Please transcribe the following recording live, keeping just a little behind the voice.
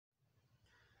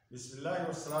Bismillah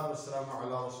wa salatu wassalamu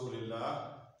ala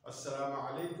Rasulillah. Assalamu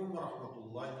alaikum wa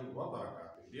rahmatullahi wa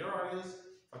barakatuh. Dear audience,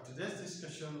 for today's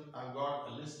discussion, I've got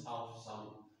a list of some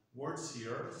words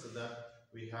here so that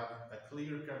we have a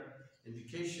clear-cut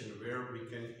indication where we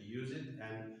can use it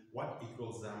and what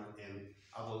equals them in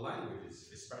other languages,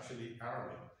 especially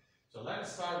Arabic. So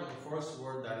let's start with the first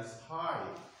word, that is hi.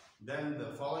 Then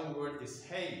the following word is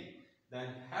hey, then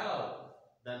hello,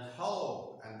 then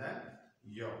hello, and then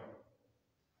yo.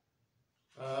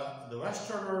 The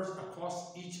Westerners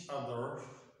accost each other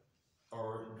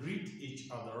or greet each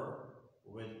other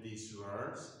with these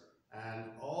words, and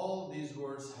all these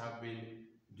words have been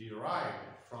derived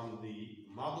from the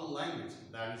mother language,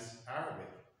 that is Arabic.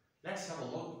 Let's have a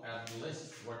look at the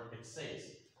list, what it says.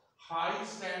 Hi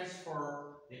stands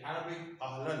for the Arabic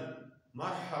ahlan,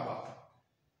 marhaba.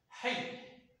 Hey,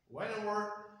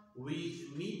 whenever we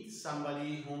meet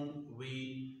somebody whom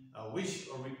we wish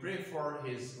or we pray for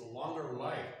his longer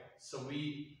life, so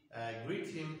we greet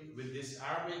him with this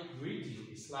Arabic greeting,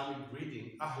 Islamic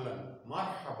greeting, ahlan,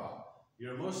 marhaba,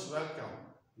 you're most welcome,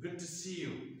 good to see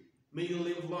you, may you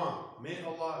live long, may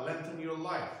Allah lengthen your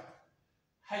life.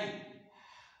 Hey,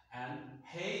 and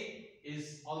hey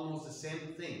is almost the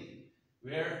same thing,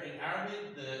 where in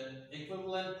Arabic the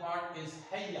equivalent part is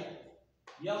hayya,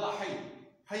 yalla hay,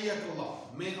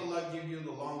 hayyakallah, may Allah give you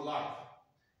the long life.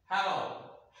 Hello,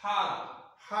 حالك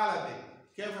حالتك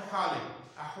كيف حالك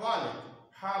أحوالك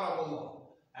حال الله,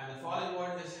 and the following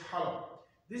word is hello.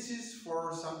 This is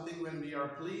for something when we are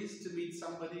pleased to meet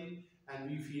somebody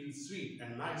and we feel sweet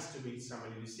and nice to meet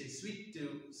somebody. We say sweet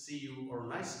to see you or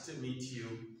nice to meet you,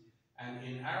 and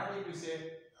in Arabic we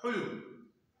say حلو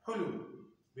حلو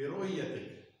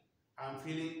برؤيتك, I'm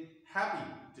feeling happy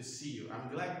to see you, I'm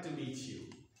glad to meet you.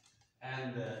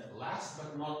 And last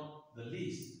but not the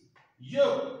least,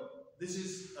 yo. This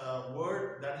is a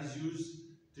word that is used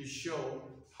to show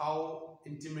how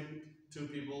intimate two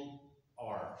people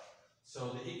are.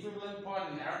 So the equivalent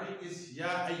part in Arabic is ya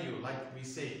ayyu, like we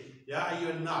say, ya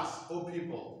ayyu nas, oh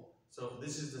people. So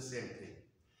this is the same thing.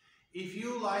 If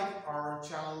you like our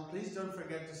channel, please don't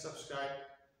forget to subscribe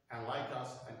and like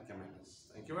us and comment us.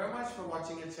 Thank you very much for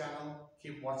watching our channel.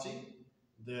 Keep watching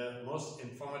the most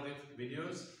informative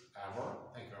videos ever.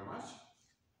 Thank you very much.